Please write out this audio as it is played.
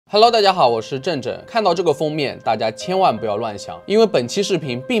Hello， 大家好，我是郑郑。看到这个封面，大家千万不要乱想，因为本期视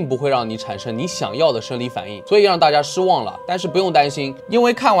频并不会让你产生你想要的生理反应，所以让大家失望了。但是不用担心，因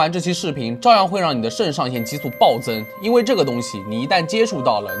为看完这期视频，照样会让你的肾上腺激素暴增。因为这个东西，你一旦接触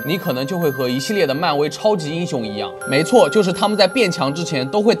到了，你可能就会和一系列的漫威超级英雄一样，没错，就是他们在变强之前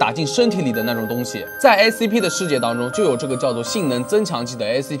都会打进身体里的那种东西。在 SCP 的世界当中，就有这个叫做性能增强剂的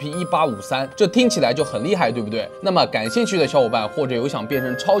SCP-1853，这听起来就很厉害，对不对？那么感兴趣的小伙伴，或者有想变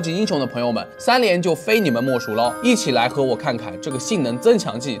成超级英雄的朋友们，三连就非你们莫属喽！一起来和我看看这个性能增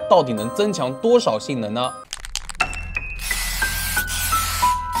强剂到底能增强多少性能呢？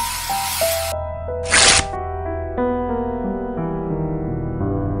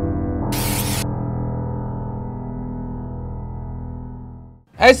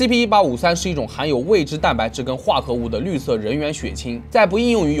 SCP-1853 是一种含有未知蛋白质跟化合物的绿色人源血清，在不应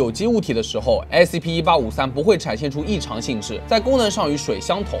用于有机物体的时候 ，SCP-1853 不会展现出异常性质，在功能上与水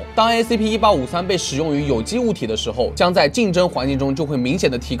相同。当 SCP-1853 被使用于有机物体的时候，将在竞争环境中就会明显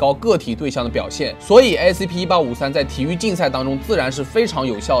的提高个体对象的表现。所以 SCP-1853 在体育竞赛当中自然是非常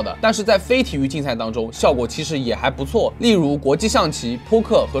有效的，但是在非体育竞赛当中，效果其实也还不错。例如国际象棋、扑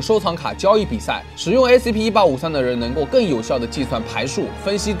克和收藏卡交易比赛，使用 SCP-1853 的人能够更有效的计算牌数。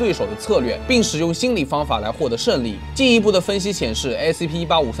 分析对手的策略，并使用心理方法来获得胜利。进一步的分析显示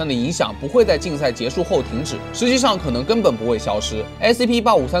 ，SCP-1853 的影响不会在竞赛结束后停止，实际上可能根本不会消失。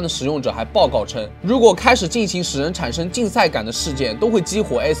SCP-1853 的使用者还报告称，如果开始进行使人产生竞赛感的事件，都会激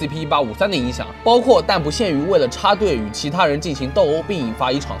活 SCP-1853 的影响，包括但不限于为了插队与其他人进行斗殴并引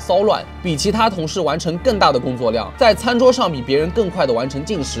发一场骚乱，比其他同事完成更大的工作量，在餐桌上比别人更快的完成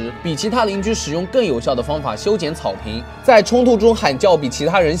进食，比其他邻居使用更有效的方法修剪草坪，在冲突中喊叫比其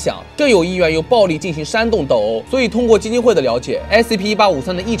他人响，更有意愿用暴力进行煽动斗殴。所以通过基金会的了解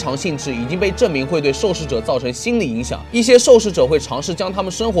 ，SCP-1853 的异常性质已经被证明会对受试者造成心理影响。一些受试者会尝试将他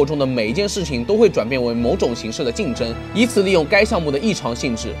们生活中的每一件事情都会转变为某种形式的竞争，以此利用该项目的异常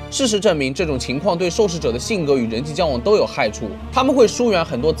性质。事实证明，这种情况对受试者的性格与人际交往都有害处，他们会疏远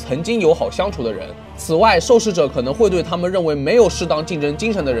很多曾经友好相处的人。 此外，受试者可能会对他们认为没有适当竞争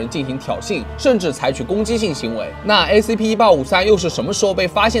精神的人进行挑衅，甚至采取攻击性行为。那 SCP-1853 又是什么时候被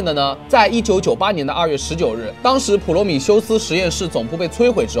发现的呢？在1998年的2月19日，当时普罗米修斯实验室总部被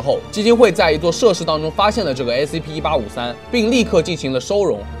摧毁之后，基金会在一座设施当中发现了这个 SCP-1853，并立刻进行了收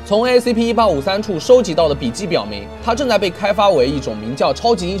容。从 SCP-1853 处收集到的笔记表明，它正在被开发为一种名叫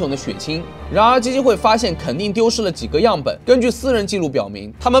超级英雄的血清。 然而，基金会发现肯定丢失了几个样本。根据私人记录表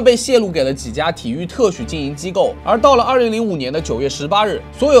明，他们被泄露给了几家体育特许经营机构。而到了2005年的9月18日，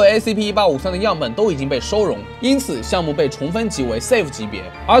所有 SCP-1853 的样本都已经被收容，因此项目被重分级为 Safe 级别。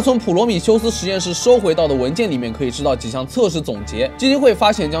而从普罗米修斯实验室收回到的文件里面可以知道几项测试总结。基金会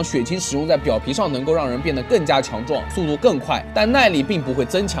发现，将血清使用在表皮上能够让人变得更加强壮，速度更快，但耐力并不会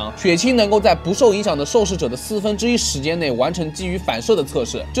增强。血清能够在不受影响的受试者的1/4时间内完成基于反射的测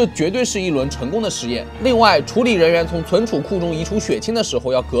试，这绝对是一轮 成功的实验。另外，处理人员从存储库中移除血清的时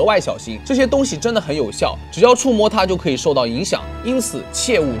候要格外小心，这些东西真的很有效，只要触摸它就可以受到影响，因此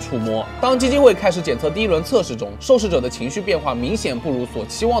切勿触摸。当基金会开始检测第一轮测试中，受试者的情绪变化明显不如所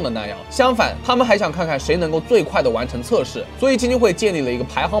期望的那样，相反，他们还想看看谁能够最快的完成测试，所以基金会建立了一个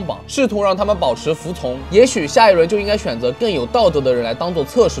排行榜，试图让他们保持服从。也许下一轮就应该选择更有道德的人来当做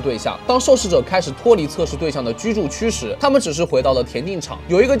测试对象。当受试者开始脱离测试对象的居住区时，他们只是回到了田径场。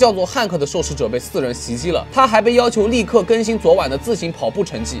有一个叫做汉克的受试者 被4人袭击了，他还被要求立刻更新昨晚的自行跑步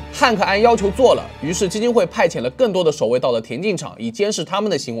成绩。汉克按要求做了，于是基金会派遣了更多的守卫到了田径场，以监视他们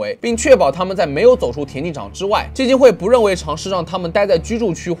的行为，并确保他们在没有走出田径场之外。基金会不认为尝试让他们待在居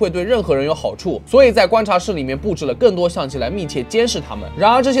住区会对任何人有好处，所以在观察室里面布置了更多相机来密切监视他们。然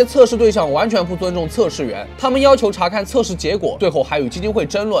而，这些测试对象完全不尊重测试员，他们要求查看测试结果，最后还与基金会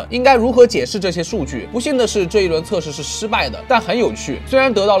争论应该如何解释这些数据。不幸的是，这一轮测试是失败的，但很有趣，虽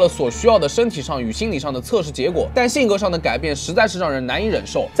然得到了所需要的身体上与心理上的测试结果，但性格上的改变实在是让人难以忍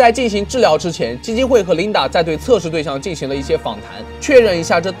受。在进行治疗之前，基金会和琳达在对测试对象进行了一些访谈，确认一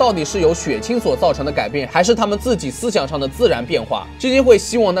下这到底是由血清所造成的改变，还是他们自己思想上的自然变化。基金会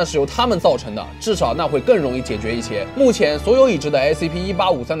希望那是由他们造成的，至少那会更容易解决一些。目前，所有已知的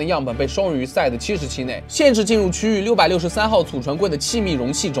SCP-1853 的样本被收容于赛的70期内，限制进入区域663号储存柜的气密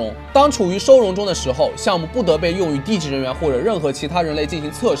容器中。当处于收容中的时候，项目不得被用于地级人员或者任何其他人类进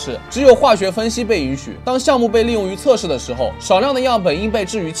行测试，只有化学分析被允许。当项目被利用于测试的时候，少量的样本应被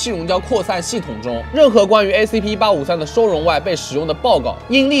置于气溶胶扩散系统中。任何关于 SCP-1853 的收容外被使用的报告，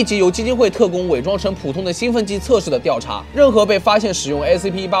应立即由基金会特工伪装成普通的兴奋剂测试的调查。任何被发现使用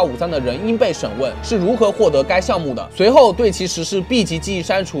SCP-1853 的人应被审问，是如何获得该项目的，随后对其实施 B 级记忆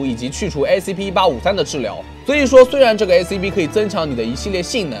删除以及去除 SCP-1853 的治疗。所以说，虽然这个 SCP 可以增强你的一系列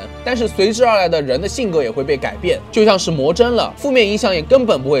性能，但是随之而来的人的性格也会被改变，就像是魔针了，负面影响也根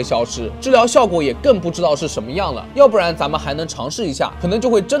本不会消失，治疗效果也更不知道是什么样了。要不然咱们还能尝试一下，可能就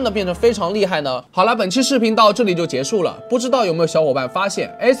会真的变成非常厉害呢。好了，本期视频到这里就结束了。不知道有没有小伙伴发现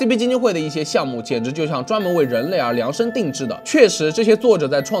SCP 基金会的一些项目简直就像专门为人类而量身定制的。确实，这些作者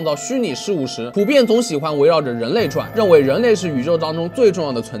在创造虚拟事物时，普遍总喜欢围绕着人类转，认为人类是宇宙当中最重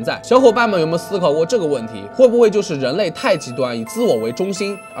要的存在。小伙伴们有没有思考过这个问题？会不会就是人类太极端，以自我为中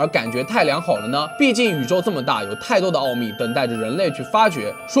心，而感觉太良好了呢？毕竟宇宙这么大，有太多的奥秘等待着人类去发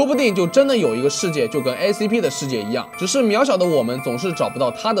掘，说不定就真的有一个世界就跟 SCP 的世界一样，只是渺小的我们总是找不到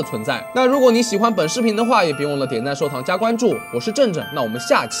它的存在。那如果你喜欢本视频的话，也别忘了点赞、收藏、加关注。我是正正，那我们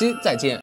下期再见。